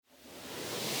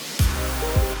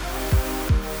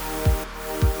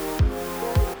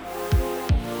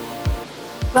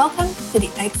Welcome to the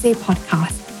XA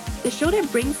podcast, the show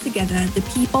that brings together the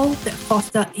people that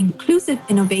foster inclusive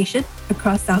innovation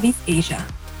across Southeast Asia.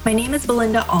 My name is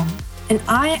Belinda Ong, and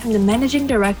I am the Managing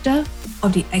Director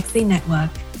of the XA Network.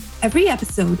 Every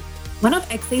episode, one of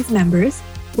XA's members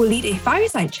will lead a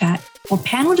fireside chat or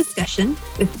panel discussion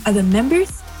with other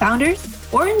members, founders,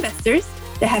 or investors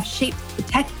that have shaped the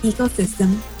tech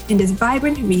ecosystem in this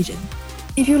vibrant region.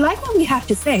 If you like what we have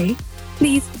to say,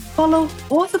 please follow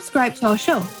or subscribe to our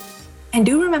show. And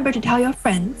do remember to tell your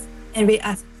friends and rate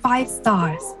us 5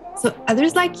 stars so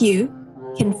others like you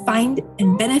can find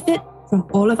and benefit from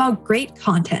all of our great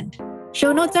content.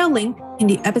 Show notes are linked in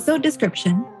the episode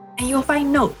description, and you'll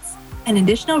find notes and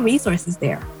additional resources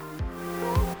there.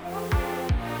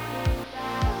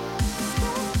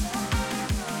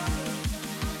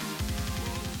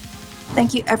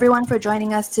 Thank you everyone for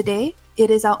joining us today. It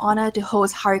is our honor to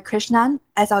host Hari Krishnan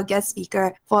as our guest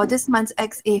speaker for this month's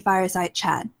XA Fireside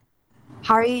Chat.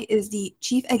 Hari is the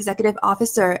Chief Executive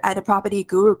Officer at the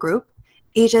PropertyGuru Group,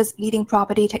 Asia's leading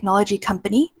property technology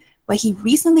company, where he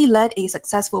recently led a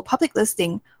successful public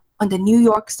listing on the New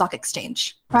York Stock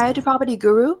Exchange. Prior to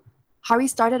PropertyGuru, Hari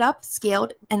started up,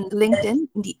 scaled, and LinkedIn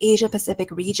in the Asia-Pacific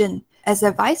region as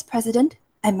a Vice President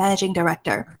and Managing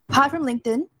Director. Apart from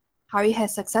LinkedIn, Hari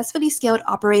has successfully scaled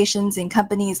operations in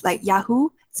companies like Yahoo,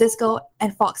 Cisco,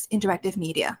 and Fox Interactive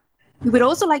Media. We would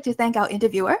also like to thank our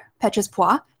interviewer, Petrus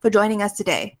Phua, for joining us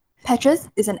today. Petrus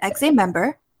is an XA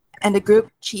member and the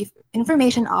Group Chief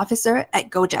Information Officer at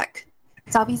Gojek,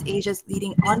 Southeast Asia's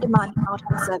leading on-demand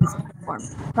accounting service platform.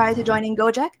 Prior to joining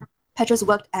Gojek, Petrus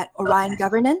worked at Orion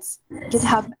Governance,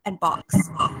 GitHub, and Box,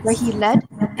 where he led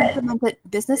and implemented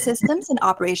business systems and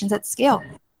operations at scale.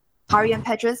 Hari and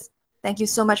Petrus, thank you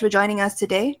so much for joining us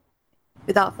today.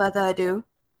 Without further ado,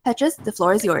 Petrus, the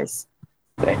floor is yours.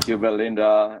 Thank you,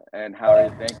 Belinda. And Hari,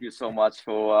 thank you so much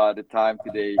for the time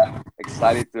today.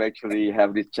 Excited to actually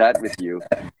have this chat with you.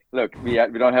 Look, we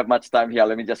don't have much time here.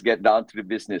 Let me just get down to the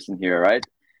business in here, right?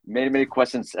 Many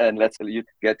questions, and let's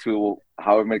get to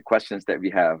however many questions that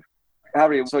we have.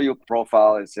 Hari, so your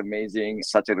profile is amazing,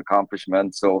 such an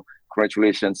accomplishment. So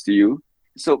congratulations to you.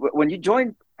 So when you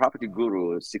joined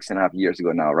PropertyGuru 6.5 years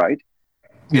ago now, right?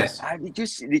 Yes.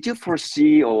 Did you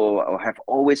foresee or have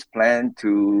always planned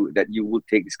that you would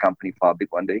take this company public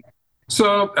one day?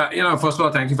 So, first of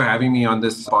all, thank you for having me on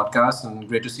this podcast, and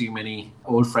great to see many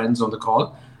old friends on the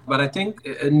call. But I think,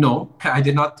 no, I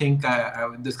did not think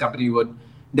this company would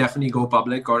definitely go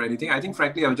public or anything. I think,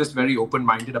 frankly, I was just very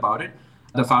open-minded about it.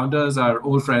 The founders are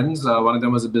old friends. One of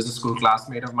them was a business school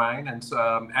classmate of mine.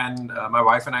 And my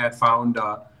wife and I had found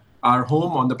our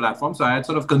home on the platform. So I had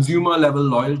sort of consumer-level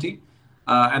loyalty.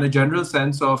 And a general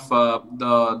sense of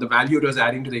the value it was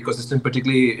adding to the ecosystem,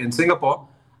 particularly in Singapore,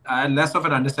 and less of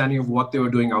an understanding of what they were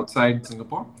doing outside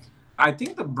Singapore. I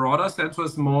think the broader sense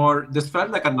was more, this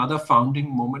felt like another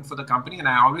founding moment for the company. And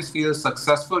I always feel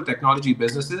successful technology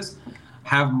businesses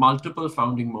have multiple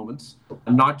founding moments,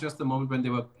 not just the moment when they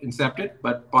were incepted,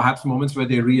 but perhaps moments where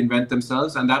they reinvent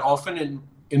themselves. And that often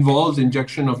involves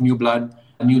injection of new blood,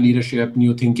 new leadership,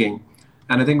 new thinking.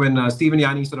 And I think when Steve and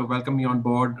Yanni sort of welcomed me on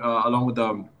board along with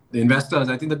the investors,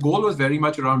 I think the goal was very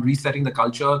much around resetting the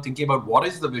culture, thinking about what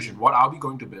is the vision, what are we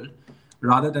going to build,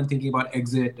 rather than thinking about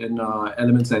exit and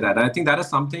elements like that. And I think that is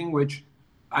something which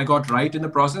I got right in the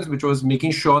process, which was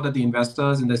making sure that the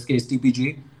investors, in this case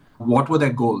TPG, what were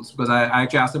their goals? Because I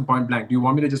actually asked them point blank, do you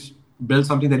want me to just build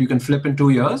something that you can flip in 2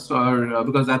 years? Or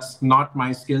because that's not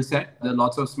my skill set. There are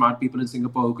lots of smart people in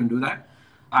Singapore who can do that.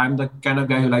 I'm the kind of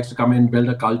guy who likes to come in, build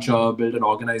a culture, build an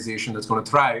organization that's going to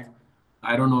thrive.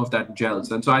 I don't know if that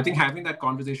gels. And so I think having that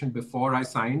conversation before I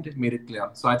signed made it clear.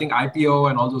 So I think IPO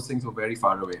and all those things were very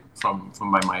far away from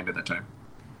my mind at that time.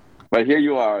 But here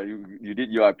you are, you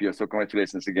did your IPO, so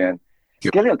congratulations again.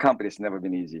 Scaling a company has never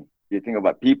been easy. You think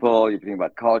about people, you think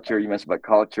about culture, you mentioned about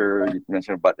culture, you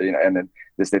mentioned about, and then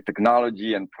there's the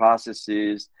technology and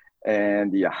processes and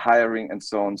the hiring and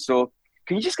so on. So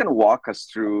can you just kind of walk us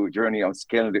through the journey of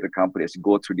scaling the company as you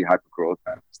go through the hypergrowth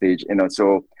stage?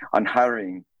 So on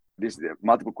hiring, there's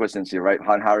multiple questions here, right?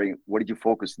 On hiring, what did you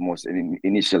focus most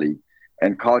initially?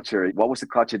 And culture, what was the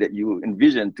culture that you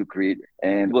envisioned to create?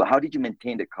 And how did you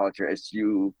maintain the culture as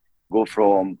you go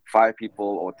from 5 people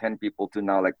or 10 people to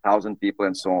now like 1,000 people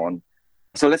and so on?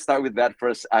 So let's start with that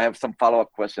first. I have some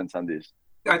follow-up questions on this.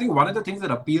 I think one of the things that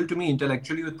appealed to me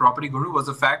intellectually with PropertyGuru was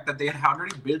the fact that they had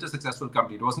already built a successful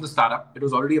company. It wasn't a startup. It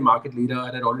was already a market leader.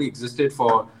 It had already existed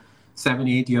for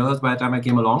 7-8 years by the time I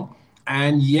came along.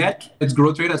 And yet its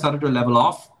growth rate has started to level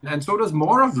off. And so it was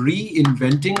more of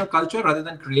reinventing a culture rather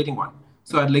than creating one.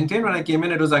 So at LinkedIn, when I came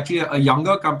in, it was actually a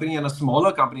younger company and a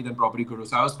smaller company than PropertyGuru.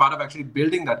 So I was part of actually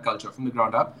building that culture from the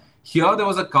ground up. Here, there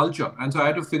was a culture. And so I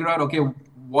had to figure out, okay,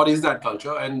 what is that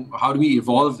culture and how do we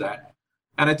evolve that?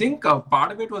 And I think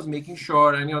part of it was making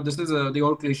sure, and this is the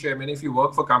old cliche. I mean, if you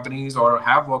work for companies or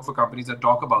have worked for companies that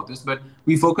talk about this, but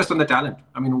we focused on the talent.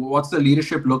 I mean, what's the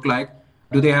leadership look like?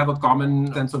 Do they have a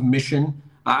common sense of mission?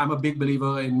 I'm a big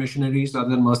believer in missionaries rather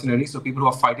than mercenaries. So people who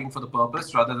are fighting for the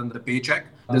purpose rather than the paycheck.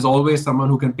 There's always someone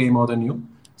who can pay more than you.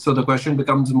 So the question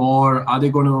becomes more, are they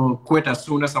going to quit as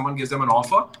soon as someone gives them an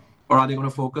offer? Or are they going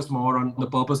to focus more on the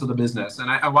purpose of the business?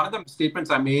 And one of the statements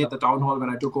I made at the town hall when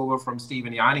I took over from Steve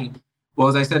and Yanni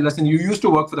was I said, listen, you used to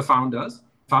work for the founders.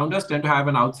 Founders tend to have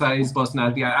an outsized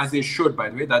personality, as they should, by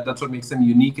the way. That's what makes them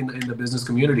unique in the business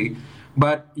community.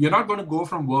 But you're not going to go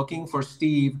from working for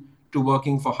Steve to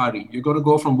working for Hari. You're going to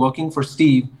go from working for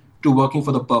Steve to working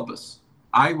for the purpose.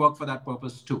 I work for that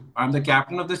purpose too. I'm the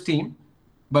captain of this team,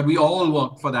 but we all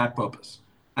work for that purpose.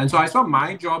 And so I saw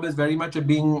my job as very much of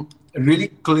being really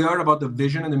clear about the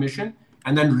vision and the mission,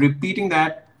 and then repeating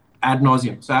that ad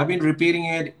nauseum. So I've been repeating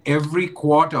it every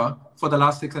quarter for the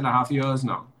last 6.5 years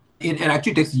now. It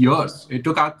actually takes years. It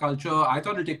took our culture, I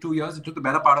thought it'd take 2 years. It took the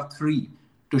better part of 3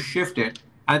 to shift it.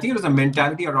 I think it was a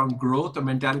mentality around growth, a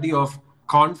mentality of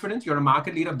confidence. You're a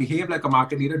market leader, behave like a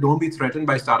market leader. Don't be threatened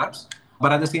by startups,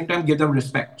 but at the same time, give them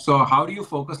respect. So how do you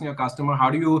focus on your customer? How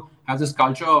do you have this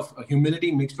culture of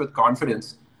humility mixed with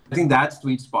confidence? I think that's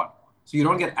sweet spot. So you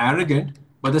don't get arrogant,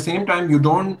 but at the same time, you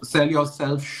don't sell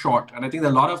yourself short. And I think that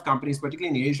a lot of companies,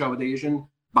 particularly in Asia, with the Asian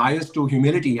bias to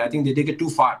humility, I think they take it too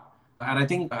far. And I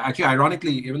think actually,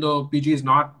 ironically, even though PG is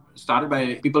not started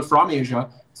by people from Asia,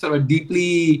 sort of a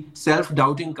deeply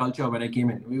self-doubting culture when I came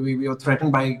in. We were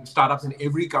threatened by startups in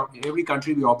every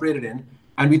country we operated in,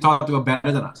 and we thought they were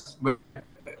better than us. But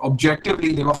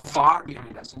objectively, they were far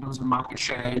behind us in terms of market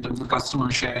share, in terms of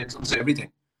customer share, in terms of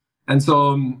everything. And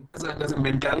so there's a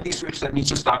mentality switch that needs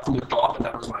to start from the top, and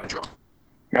that was my job.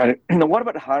 Got it. Now, what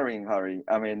about hiring, Hari?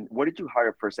 I mean, what did you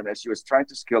hire first? I mean, as you were trying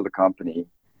to scale the company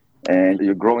and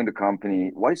you're growing the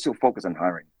company, why is your focus on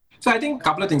hiring? So I think a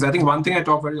couple of things. I think one thing I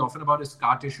talk very often about is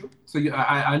scar tissue. So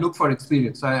I look for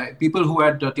experience. People who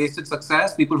had tasted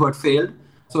success, people who had failed.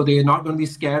 So they're not going to be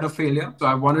scared of failure. So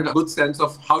I wanted a good sense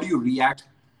of how do you react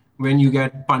when you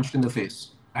get punched in the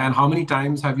face? And how many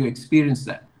times have you experienced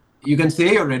that? You can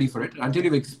say you're ready for it. Until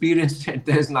you've experienced it,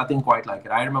 there's nothing quite like it.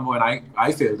 I remember when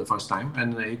I failed the first time,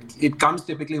 and it comes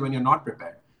typically when you're not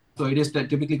prepared. So it is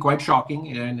typically quite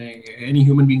shocking, and any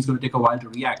human being is going to take a while to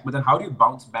react. But then how do you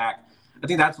bounce back? I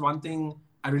think that's one thing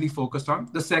I really focused on.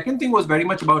 The second thing was very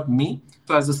much about me.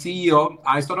 So as a CEO,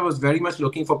 I sort of was very much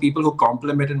looking for people who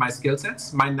complemented my skill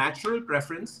sets. My natural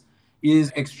preference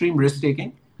is extreme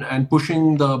risk-taking and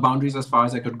pushing the boundaries as far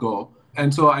as I could go.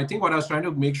 And so I think what I was trying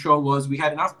to make sure was we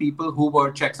had enough people who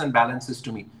were checks and balances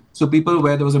to me. So people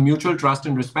where there was a mutual trust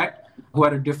and respect, who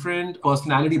had a different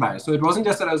personality bias. So it wasn't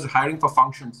just that I was hiring for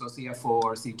functions, so CFO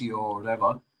or CTO or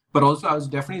whatever, but also I was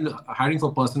definitely hiring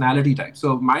for personality type.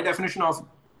 So my definition of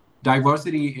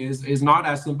diversity is not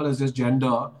as simple as just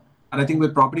gender. And I think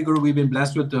with PropertyGuru, we've been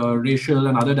blessed with racial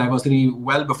and other diversity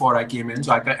well before I came in.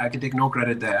 So I can take no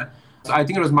credit there. So I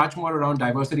think it was much more around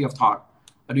diversity of thought.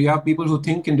 Do you have people who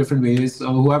think in different ways,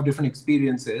 who have different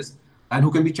experiences, and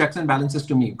who can be checks and balances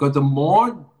to me? Because the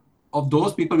more of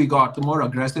those people we got, the more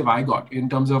aggressive I got in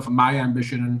terms of my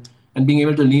ambition and being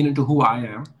able to lean into who I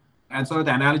am. And so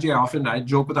the analogy I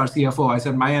joke with our CFO, I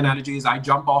said, my analogy is I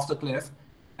jump off the cliff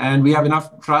and we have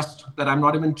enough trust that I'm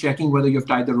not even checking whether you've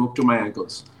tied the rope to my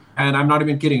ankles. And I'm not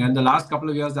even kidding. And the last couple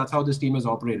of years, that's how this team has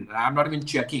operated. I'm not even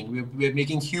checking. We're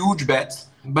making huge bets,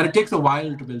 but it takes a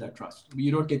while to build that trust.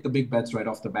 You don't take the big bets right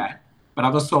off the bat. But I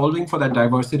was solving for that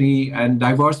diversity and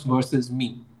diverse versus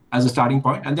me as a starting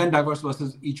point, and then diverse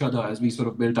versus each other as we sort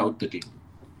of built out the team.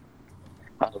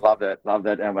 I love that.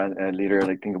 I'm a leader,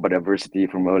 like think about diversity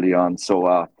from early on.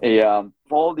 So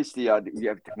for all this, you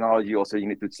have technology also you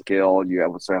need to scale. You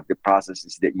also have the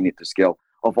processes that you need to scale.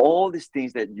 Of all these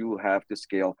things that you have to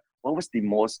scale, what was the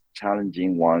most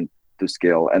challenging one to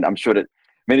scale? And I'm sure that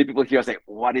many people here say,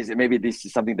 what is it? Maybe this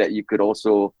is something that you could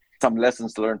also, some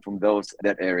lessons learned from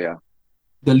that area.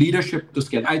 The leadership to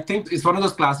scale. I think it's one of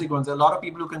those classic ones. A lot of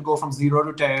people who can go from 0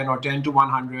 to 10 or 10 to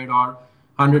 100 or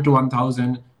 100 to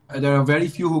 1000. There are very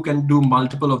few who can do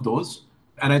multiple of those.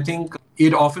 And I think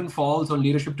it often falls on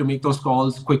leadership to make those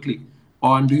calls quickly.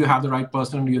 On do you have the right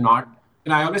person or do you not?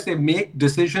 And I always say make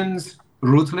decisions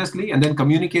ruthlessly and then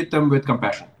communicate them with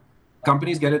compassion.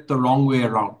 Companies get it the wrong way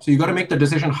around. So you got to make the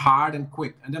decision hard and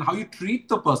quick. And then how you treat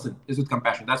the person is with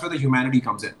compassion. That's where the humanity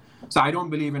comes in. So I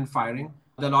don't believe in firing.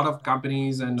 There are a lot of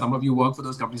companies, and some of you work for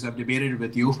those companies. I've debated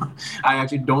with you. I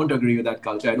actually don't agree with that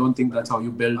culture. I don't think that's how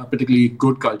you build a particularly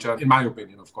good culture, in my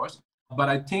opinion, of course. But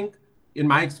I think, in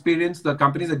my experience, the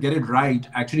companies that get it right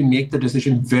actually make the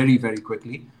decision very, very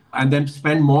quickly and then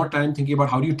spend more time thinking about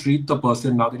how do you treat the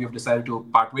person now that you've decided to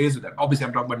part ways with them. Obviously,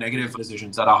 I'm talking about negative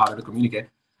decisions that are harder to communicate.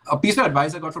 A piece of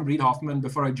advice I got from Reid Hoffman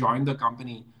before I joined the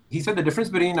company, he said the difference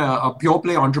between a pure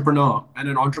play entrepreneur and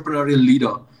an entrepreneurial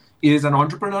leader is an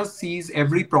entrepreneur sees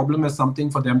every problem as something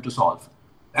for them to solve.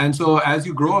 And so as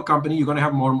you grow a company, you're going to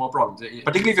have more and more problems.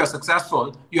 Particularly if you're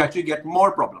successful, you actually get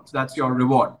more problems. That's your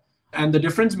reward. And the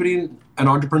difference between an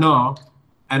entrepreneur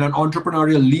and an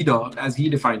entrepreneurial leader, as he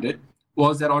defined it,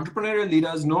 was that entrepreneurial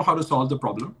leaders know how to solve the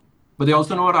problem, but they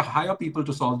also know how to hire people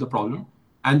to solve the problem.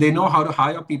 And they know how to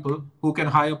hire people who can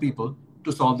hire people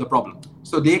to solve the problem.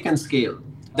 So they can scale.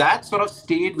 That sort of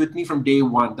stayed with me from day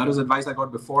one. That was advice I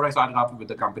got before I started up with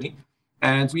the company.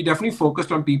 And we definitely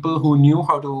focused on people who knew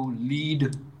how to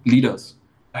lead leaders.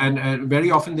 And very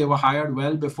often they were hired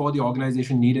well before the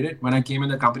organization needed it. When I came in,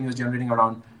 the company was generating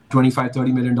around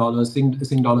 $25-30 million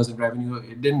Sing dollars in revenue.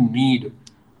 It didn't need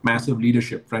massive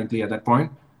leadership, frankly, at that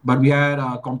point. But we had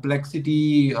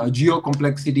complexity,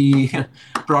 geo-complexity,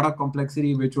 product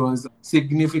complexity, which was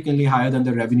significantly higher than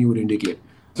the revenue would indicate.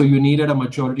 So you needed a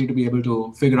maturity to be able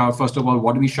to figure out, first of all,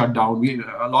 what do we shut down?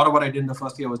 A lot of what I did in the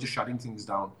first year was just shutting things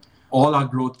down. All our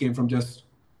growth came from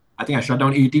I think I shut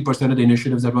down 80% of the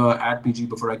initiatives that were at PG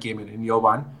before I came in year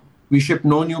one. We shipped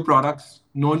no new products,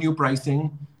 no new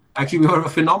pricing. Actually, we were a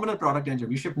phenomenal product engine.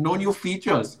 We shipped no new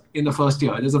features in the first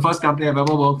year. It is the first company I've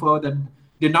ever worked for that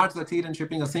did not succeed in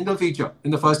shipping a single feature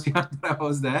in the first year that I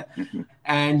was there.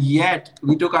 And yet,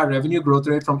 we took our revenue growth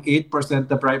rate from 8%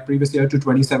 the previous year to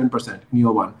 27% in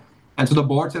year one. And so the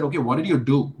board said, okay, what did you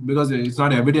do? Because it's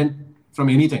not evident from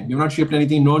anything. You've not shipped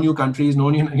anything, no new countries,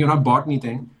 you've not bought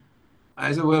anything.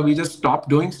 I said, well, we just stopped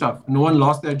doing stuff. No one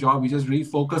lost their job. We just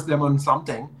refocused them on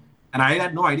something. And I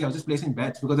had no idea. I was just placing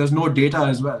bets because there's no data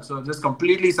as well. So just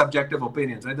completely subjective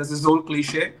opinions, right? This is old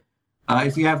cliche.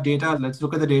 If we have data, let's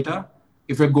look at the data.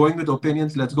 If we're going with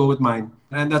opinions, let's go with mine.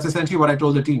 And that's essentially what I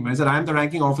told the team. I said, I'm the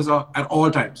ranking officer at all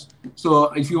times.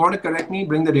 So if you want to correct me,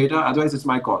 bring the data. Otherwise, it's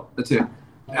my call. That's it.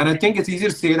 And I think it's easier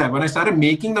to say that. When I started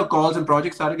making the calls and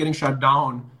projects started getting shut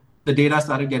down, the data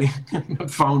started getting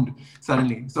found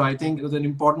suddenly. So I think it was an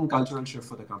important cultural shift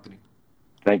for the company.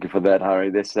 Thank you for that, Hari.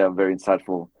 That's very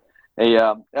insightful. Hey,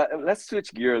 let's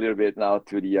switch gear a little bit now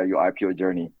to your IPO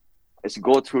journey. Let's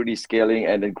go through the scaling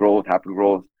and then growth, rapid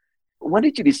growth. When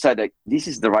did you decide that this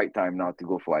is the right time now to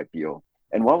go for IPO?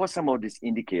 And what were some of these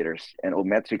indicators or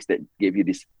metrics that gave you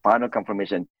this final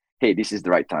confirmation, hey, this is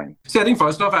the right time? See, I think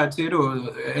first off, I'd say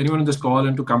to anyone on this call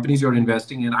and to companies you're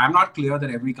investing in, I'm not clear that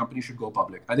every company should go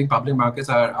public. I think public markets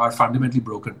are fundamentally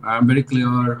broken. I'm very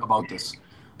clear about this.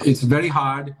 It's very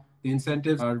hard. The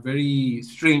incentives are very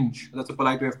strange. That's a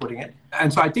polite way of putting it.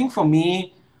 And so I think for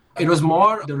me, it was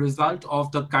more the result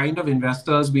of the kind of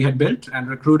investors we had built and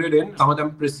recruited in, some of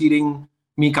them preceding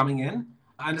me coming in.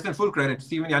 And it's in full credit.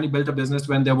 Steve and Yanni built a business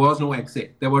when there was no XA,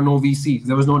 there were no VCs,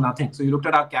 there was no nothing. So you looked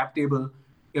at our cap table,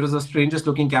 it was the strangest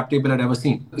looking cap table I'd ever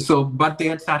seen. So, but they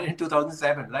had started in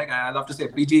 2007. Like I love to say,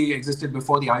 PG existed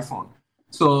before the iPhone.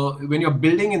 So when you're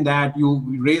building in that, you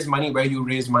raise money where you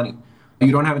raise money.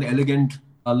 You don't have an elegant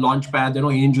launch pad, there are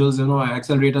no angels, there's no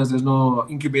accelerators, there's no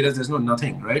incubators, there's no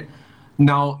nothing, right?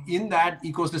 Now, in that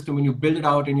ecosystem, when you build it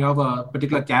out and you have a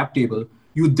particular cap table,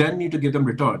 you then need to give them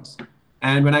returns.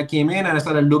 And when I came in and I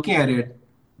started looking at it,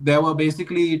 there were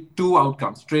basically two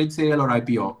outcomes, trade sale or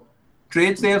IPO.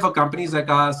 Trade sale for companies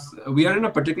like us, we are in a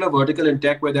particular vertical in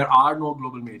tech where there are no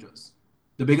global majors.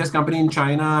 The biggest company in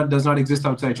China does not exist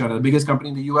outside China. The biggest company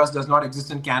in the US does not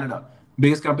exist in Canada.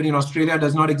 Biggest company in Australia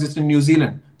does not exist in New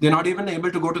Zealand. They're not even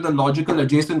able to go to the logical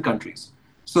adjacent countries.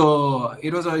 So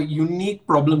it was a unique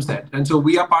problem set. And so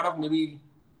we are part of maybe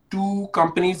two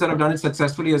companies that have done it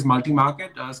successfully as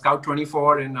multi-market,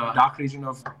 Scout24 in the dark region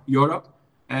of Europe,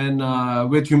 and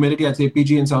with humidity at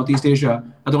PG in Southeast Asia,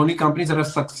 are the only companies that have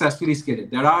successfully scaled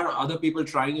it. There are other people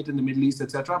trying it in the Middle East,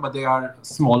 etc., but they are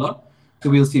smaller. So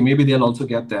we'll see. Maybe they'll also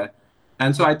get there.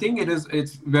 And so I think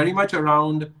it's very much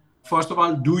around, first of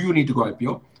all, do you need to go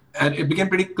IPO? And it became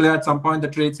pretty clear at some point the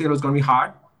trade sale was going to be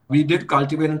hard. We did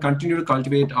cultivate and continue to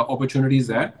cultivate opportunities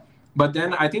there. But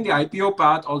then I think the IPO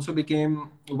path also became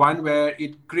one where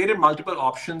it created multiple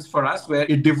options for us, where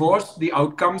it divorced the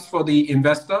outcomes for the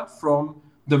investor from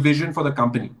the vision for the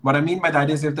company. What I mean by that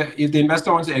is if the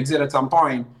investor wants to exit at some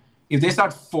point, if they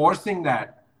start forcing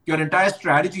that, your entire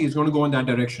strategy is going to go in that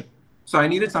direction. So I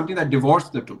needed something that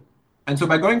divorced the two. And so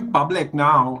by going public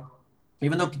now,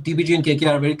 even though TPG and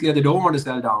KKR are very clear they don't want to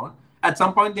sell down, At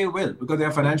some point they will, because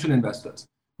they're financial investors.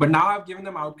 But now I've given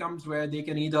them outcomes where they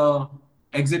can either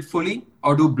exit fully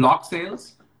or do block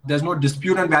sales. There's no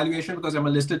dispute on valuation because I'm a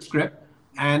listed script.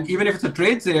 And even if it's a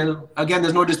trade sale, again,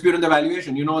 there's no dispute on the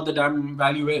valuation. You know what the damn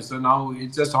value is. So now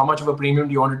it's just how much of a premium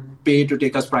do you want to pay to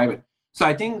take us private. So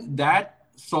I think that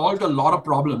solved a lot of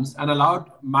problems and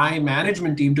allowed my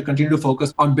management team to continue to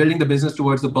focus on building the business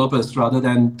towards the purpose rather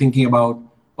than thinking about,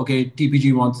 okay,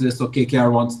 TPG wants this or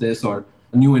KKR wants this or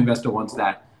a new investor wants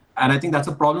that. And I think that's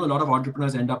a problem a lot of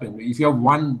entrepreneurs end up in. If you have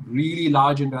one really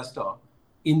large investor,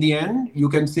 in the end, you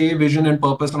can say vision and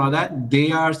purpose and all that.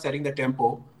 They are setting the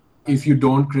tempo if you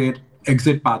don't create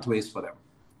exit pathways for them.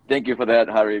 Thank you for that,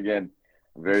 Hari, again.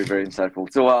 Very, very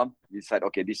insightful. So you decide,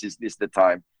 okay, this is the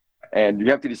time. And you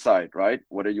have to decide, right?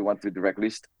 Whether you want to direct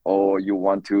list or you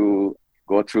want to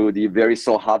go through the very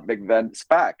so hot back then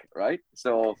SPAC, right?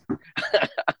 So,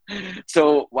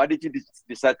 so why did you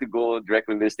decide to go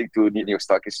directly listing to New York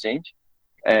Stock Exchange?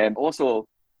 And also,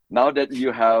 now that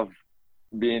you have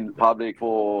been public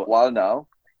for a while now,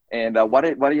 and what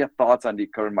are your thoughts on the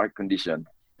current market condition,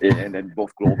 and then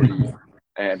both globally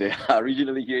and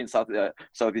regionally here in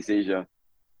Southeast Asia?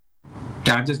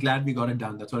 Yeah, I'm just glad we got it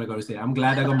done. That's what I got to say. I'm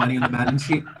glad I got money on the balance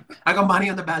sheet. I got money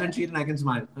on the balance sheet and I can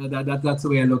smile. That's the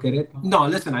way I look at it. No,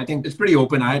 listen, I think it's pretty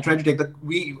open. I tried to take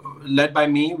led by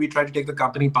me, we tried to take the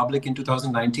company public in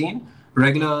 2019,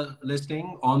 regular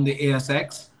listing on the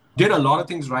ASX. Did a lot of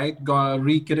things right,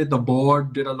 rekitted the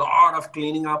board, did a lot of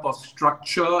cleaning up of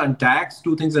structure and tax,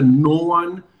 two things that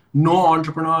no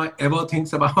entrepreneur ever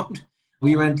thinks about.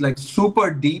 We went like super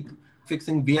deep,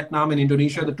 fixing Vietnam and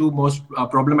Indonesia, the two most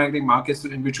problematic markets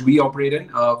in which we operate in,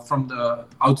 from the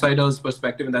outsider's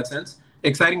perspective in that sense.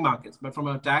 Exciting markets, but from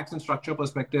a tax and structure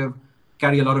perspective,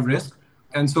 carry a lot of risk.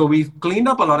 And so we've cleaned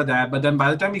up a lot of that. But then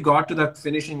by the time we got to that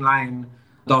finishing line,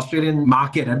 the Australian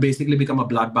market had basically become a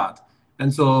bloodbath.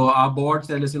 And so our board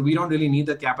said, listen, we don't really need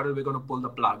the capital. We're going to pull the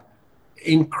plug.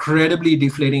 Incredibly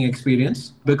deflating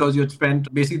experience because you'd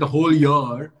spent basically the whole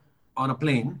year on a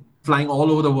plane, flying all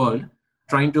over the world,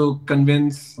 trying to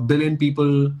convince a billion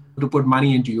people to put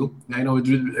money into you. I know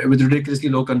with ridiculously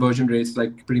low conversion rates,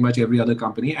 like pretty much every other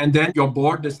company. And then your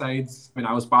board decides,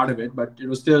 I was part of it, but it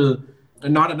was still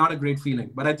not a great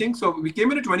feeling. But I think so we came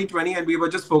into 2020 and we were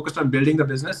just focused on building the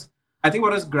business. I think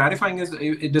what was gratifying is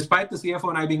despite the CFO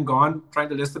and I being gone, trying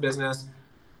to list the business,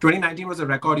 2019 was a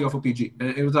record year for PG.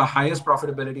 It was the highest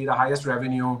profitability, the highest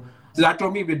revenue. So that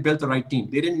told me we'd built the right team.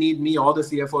 They didn't need me or the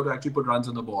CFO to actually put runs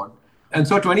on the board. And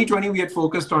so 2020, we had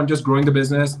focused on just growing the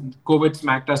business. COVID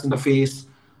smacked us in the face.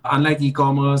 Unlike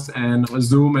e-commerce and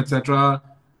Zoom, etc.,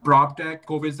 PropTech,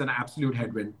 COVID is an absolute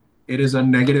headwind. It is a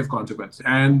negative consequence.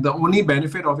 And the only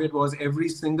benefit of it was every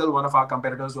single one of our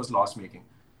competitors was loss-making.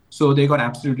 So they got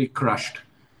absolutely crushed.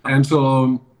 And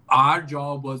so our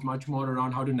job was much more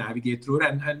around how to navigate through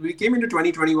it. And we came into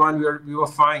 2021, we were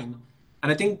fine.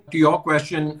 And I think to your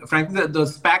question, frankly, the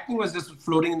SPACing was just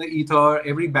floating in the ether.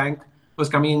 Every bank was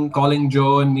coming, calling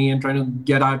Joe and me and trying to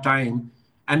get our time.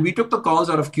 And we took the calls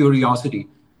out of curiosity.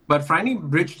 But frankly,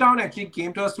 Bridgetown actually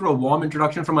came to us through a warm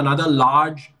introduction from another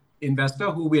large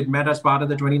investor who we had met as part of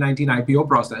the 2019 IPO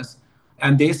process.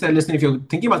 And they said, listen, if you're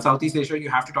thinking about Southeast Asia, you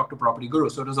have to talk to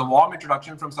PropertyGuru. So it was a warm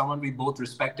introduction from someone we both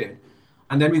respected.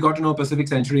 And then we got to know Pacific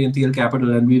Century and TL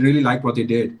Capital, and we really liked what they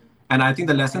did. And I think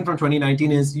the lesson from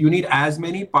 2019 is you need as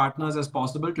many partners as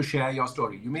possible to share your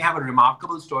story. You may have a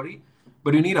remarkable story,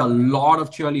 but you need a lot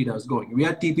of cheerleaders going. We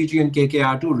had TPG and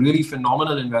KKR, two really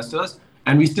phenomenal investors,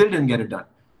 and we still didn't get it done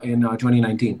in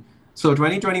 2019. So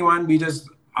 2021, we just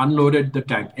unloaded the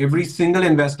tank. Every single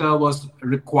investor was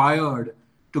required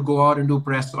to go out and do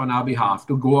press on our behalf,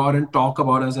 to go out and talk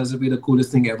about us as if we're the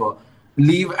coolest thing ever.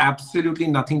 Leave absolutely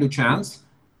nothing to chance.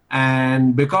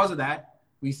 And because of that,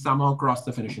 we somehow crossed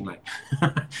the finishing line.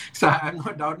 So I have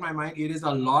no doubt in my mind, it is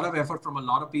a lot of effort from a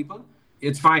lot of people.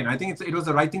 It's fine. I think it was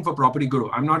the right thing for PropertyGuru.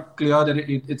 I'm not clear that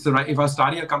it's the right. If I was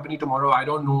starting a company tomorrow, I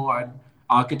don't know I'd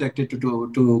architect it to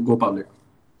go public.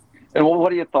 And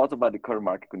what are your thoughts about the current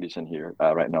market condition here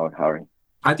right now, Hari?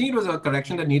 I think it was a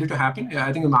correction that needed to happen.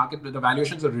 I think the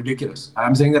valuations are ridiculous.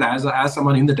 I'm saying that as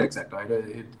someone in the tech sector,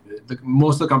 right?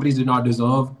 Most of the companies did not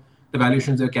deserve the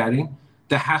valuations they're carrying.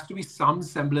 There has to be some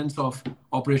semblance of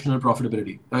operational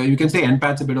profitability. You can say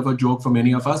NPAT's a bit of a joke for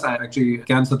many of us. I actually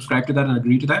can subscribe to that and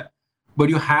agree to that. But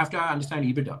you have to understand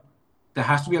EBITDA. There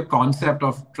has to be a concept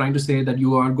of trying to say that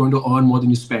you are going to earn more than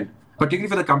you spend. Particularly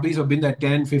for the companies who have been there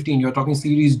 10, 15, you're talking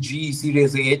Series G,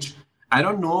 Series H. I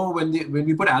don't know, when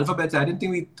we put alphabets, I didn't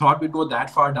think we thought we'd go that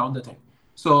far down the thing.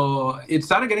 So it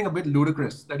started getting a bit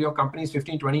ludicrous that your company is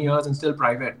 15, 20 years and still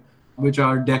private, which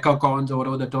are decacons or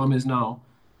whatever the term is now.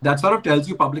 That sort of tells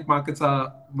you public markets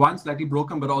are, one, slightly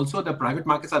broken, but also the private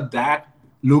markets are that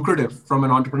lucrative from an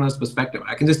entrepreneur's perspective.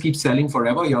 I can just keep selling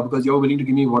forever here because you're willing to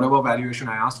give me whatever valuation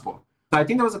I asked for. So I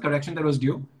think there was a correction that was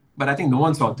due, but I think no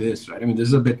one saw this, right? I mean, this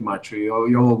is a bit much. You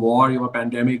have a war, you have a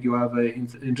pandemic, you have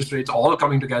interest rates all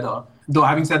coming together. Though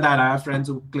having said that, I have friends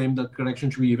who claim the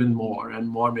correction should be even more and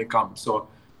more may come. So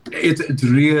it's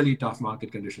really tough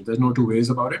market conditions. There's no two ways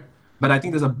about it. But I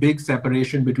think there's a big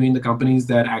separation between the companies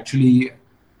that actually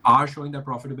are showing their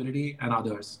profitability and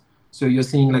others. So you're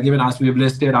seeing, like even as we've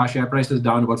listed, our share price is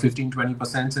down about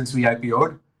 15-20% since we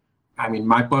IPO'd. I mean,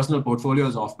 my personal portfolio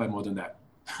is off by more than that.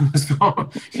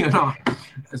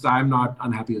 So I'm not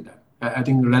unhappy with that. I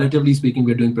think relatively speaking,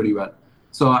 we're doing pretty well.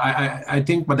 So I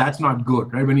think, but that's not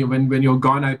good, right? When you're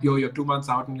gone IPO, you're 2 months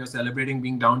out and you're celebrating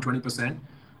being down 20%.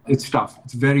 It's tough.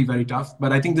 It's very, very tough.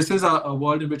 But I think this is a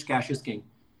world in which cash is king.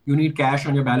 You need cash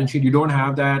on your balance sheet. You don't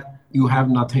have that, you have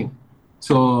nothing.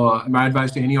 So my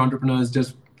advice to any entrepreneur is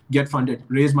just get funded,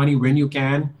 raise money when you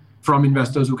can from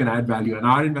investors who can add value. And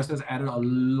our investors added a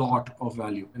lot of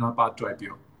value in our path to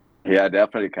IPO. Yeah,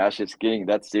 definitely. Cash is king.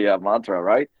 That's the mantra,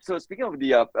 right? So speaking of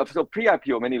the so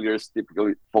pre-IPO, many leaders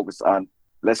typically focus on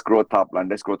let's grow top line,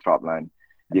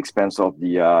 the expense of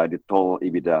the total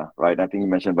EBITDA, right? I think you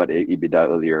mentioned about EBITDA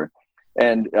earlier.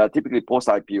 And typically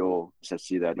post-IPO, I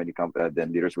see that many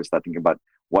then leaders will start thinking about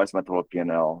what's my total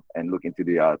P&L and look into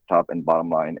the top and bottom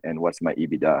line and what's my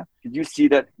EBITDA. Did you see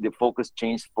that the focus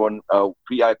changed from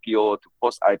pre-IPO to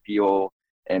post-IPO?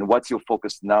 And what's your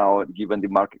focus now given the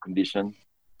market condition?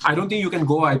 I don't think you can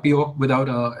go IPO without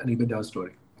an EBITDA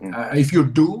story. If you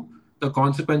do, the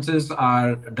consequences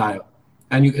are dire.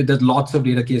 And there's lots of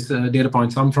data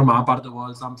points, some from our part of the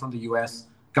world, some from the US.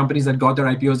 Companies that got their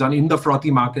IPOs done in the frothy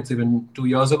markets even 2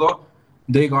 years ago,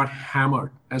 they got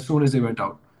hammered as soon as they went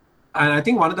out. And I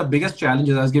think one of the biggest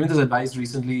challenges, I was giving this advice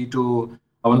recently to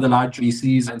one of the large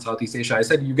VCs in Southeast Asia. I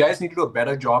said, you guys need to do a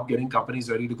better job getting companies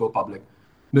ready to go public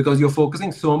because you're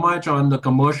focusing so much on the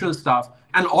commercial stuff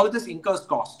and all of this incurs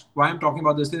cost. Why I'm talking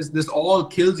about this is this all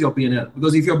kills your P&L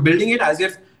because if you're building it as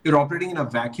if you're operating in a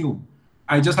vacuum,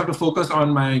 I just have to focus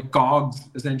on my COGS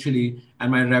essentially and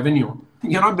my revenue.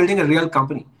 You're not building a real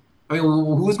company. I mean,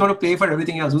 who's going to pay for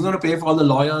everything else? Who's going to pay for all the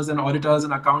lawyers and auditors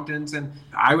and accountants? And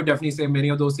I would definitely say many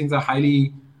of those things are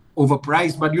highly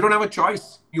overpriced, but you don't have a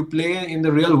choice. You play in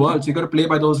the real world, so you got to play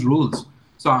by those rules.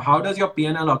 So how does your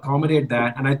P&L accommodate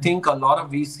that? And I think a lot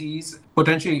of VCs,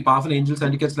 potentially powerful angel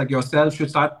syndicates like yourself,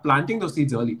 should start planting those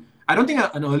seeds early. I don't think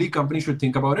an early company should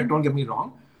think about it, don't get me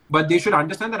wrong, but they should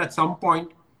understand that at some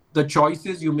point, the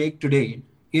choices you make today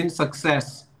in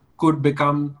success could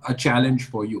become a challenge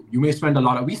for you. You may spend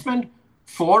we spent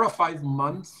 4 or 5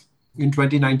 months in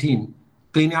 2019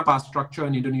 cleaning up our structure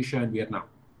in Indonesia and Vietnam.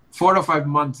 4 or 5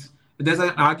 months. There's an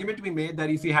argument to be made that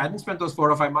if we hadn't spent those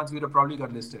 4 or 5 months, we'd have probably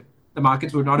got listed. The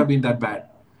markets would not have been that bad.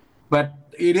 But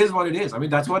it is what it is. I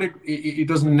mean, that's what it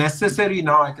was necessary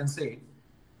now, I can say,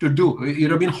 to do. It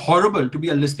would have been horrible to be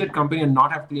a listed company and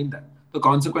not have cleaned that. The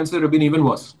consequences would have been even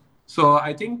worse. So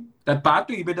I think that path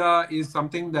to EBITDA is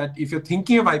something that if you're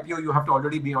thinking of IPO, you have to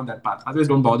already be on that path. Otherwise,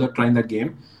 don't bother trying that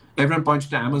game. Everyone points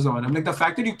to Amazon. I'm like, the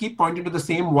fact that you keep pointing to the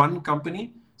same one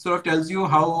company sort of tells you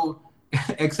how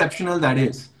exceptional that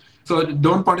is. So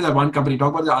don't point to that one company.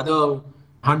 Talk about the other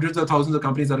hundreds of thousands of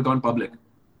companies that have gone public.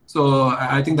 So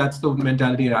I think that's the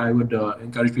mentality I would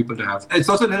encourage people to have. It's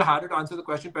also a little harder to answer the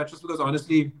question, Petrus, because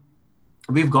honestly,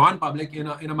 we've gone public in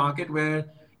a market where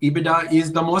EBITDA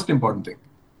is the most important thing.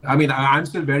 I mean, I'm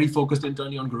still very focused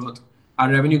internally on growth.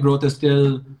 Our revenue growth is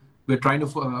still, we're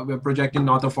projecting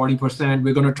north of 40%.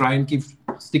 We're going to try and keep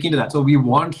sticking to that. So we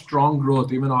want strong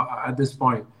growth even at this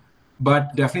point.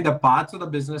 But definitely the parts of the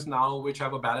business now which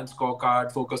have a balanced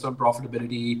scorecard, focus on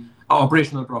profitability,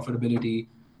 operational profitability,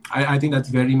 I think that's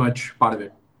very much part of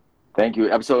it. Thank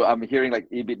you. So I'm hearing like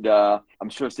EBITDA. I'm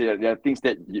sure there are things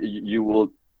that you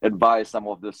will advise some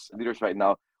of these leaders right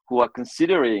now who are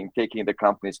considering taking the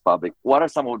companies public. What are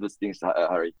some of those things,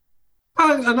 Hari?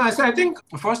 I think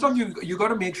first off, you got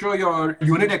to make sure your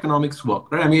unit economics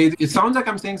work, right? I mean, it sounds like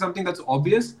I'm saying something that's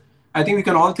obvious. I think we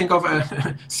can all think of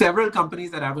several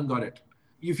companies that haven't got it.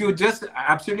 If you just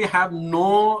absolutely have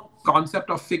no concept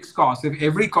of fixed costs, if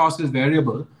every cost is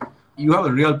variable, you have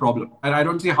a real problem. And I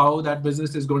don't see how that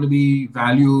business is going to be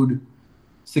valued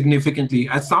significantly.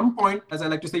 At some point, as I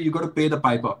like to say, you got to pay the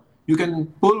piper. You can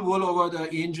pull wool over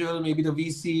the angel, maybe the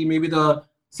VC, maybe the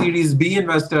Series B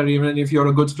investor, even if you're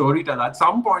a good storyteller. At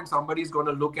some point, somebody's going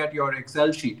to look at your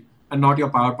Excel sheet and not your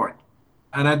PowerPoint.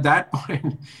 And at that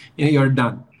point, you're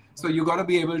done. So you got to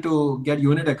be able to get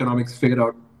unit economics figured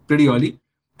out pretty early.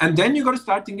 And then you got to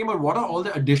start thinking about what are all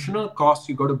the additional costs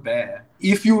you got to bear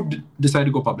if you decide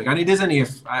to go public. And it is an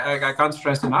if. I can't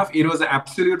stress enough. It was the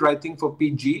absolute right thing for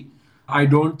PG. I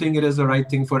don't think it is the right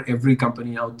thing for every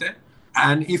company out there.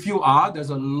 And if you are, there's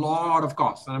a lot of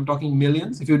costs. And I'm talking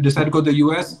millions. If you decide to go to the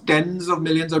US, tens of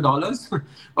millions of dollars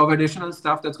of additional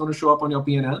stuff that's going to show up on your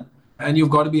P&L. And you've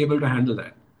got to be able to handle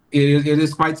that. It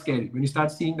is quite scary. When you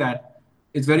start seeing that,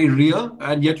 it's very real,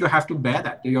 and yet you have to bear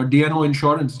that. Your D&O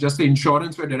insurance, just the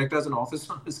insurance for directors and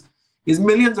officers, is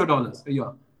millions of dollars a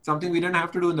year. Something we didn't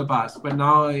have to do in the past, but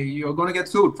now you're going to get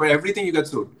sued. For everything you get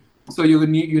sued. So you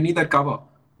need that cover.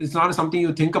 It's not something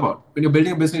you think about. When you're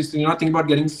building a business, you're not thinking about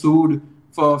getting sued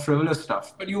for frivolous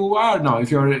stuff. But you are now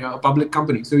if you're a public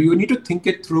company. So you need to think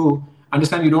it through,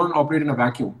 understand you don't operate in a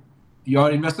vacuum.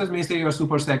 Your investors may say you're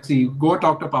super sexy. Go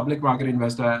talk to a public market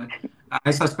investor.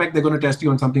 I suspect they're going to test you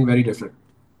on something very different.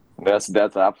 That's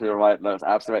absolutely right. That's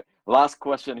absolutely right. Last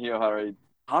question here, Hari.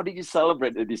 How did you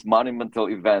celebrate this monumental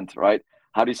event, right?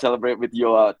 How do you celebrate with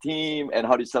your team, and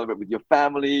how do you celebrate with your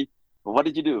family? What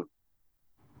did you do?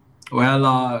 Well,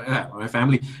 my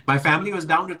family was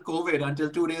down with COVID until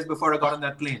 2 days before I got on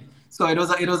that plane. So it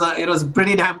was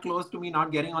pretty damn close to me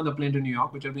not getting on the plane to New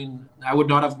York, which I would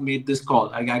not have made this call.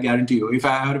 I guarantee you, if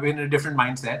I had been in a different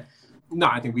mindset. No,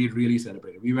 I think we really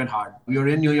celebrated. We went hard. We were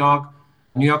in New York.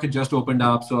 New York had just opened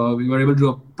up, so we were able to do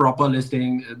a proper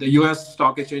listing. The US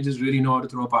stock exchanges really know how to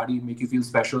throw a party, make you feel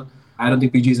special. I don't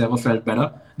think PG's ever felt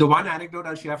better. The one anecdote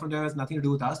I'll share from there has nothing to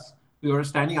do with us. We were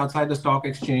standing outside the stock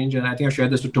exchange, and I think I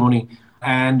shared this to Tony.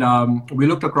 And we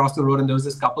looked across the road, and there was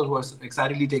this couple who was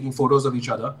excitedly taking photos of each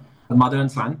other, the mother and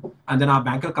son. And then our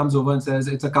banker comes over and says,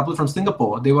 it's a couple from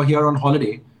Singapore. They were here on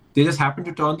holiday. They just happened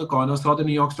to turn the corner, saw the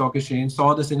New York Stock Exchange,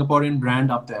 saw the Singaporean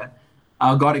brand up there,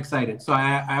 got excited. So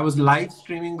I was live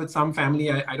streaming with some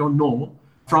family I don't know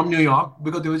from New York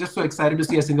because they were just so excited to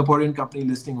see a Singaporean company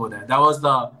listing over there. That was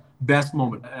the best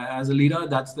moment. As a leader,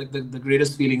 that's the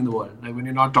greatest feeling in the world. Like when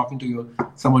you're not talking to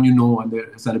someone you know and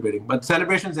they're celebrating. But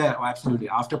celebrations there, absolutely.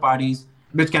 After parties,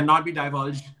 which cannot be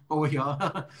divulged over here,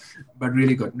 but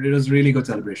really good. It was really good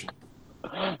celebration.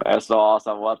 That's so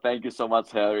awesome. Well, thank you so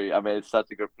much, Hari. I mean, it's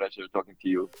such a good pleasure talking to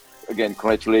you. Again,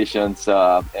 congratulations.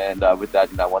 And with that,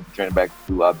 I want to turn it back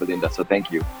to Belinda. So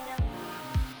thank you.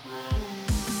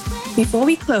 Before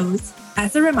we close,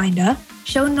 as a reminder,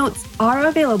 show notes are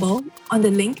available on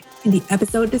the link in the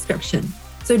episode description.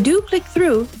 So do click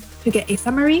through to get a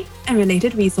summary and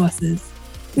related resources.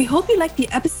 We hope you liked the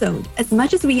episode as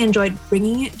much as we enjoyed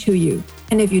bringing it to you.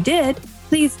 And if you did,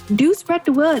 please do spread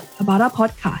the word about our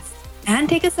podcast and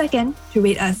take a second to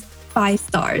rate us 5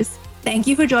 stars. Thank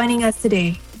you for joining us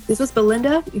today. This was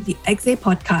Belinda with the XA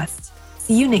Podcast.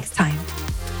 See you next time.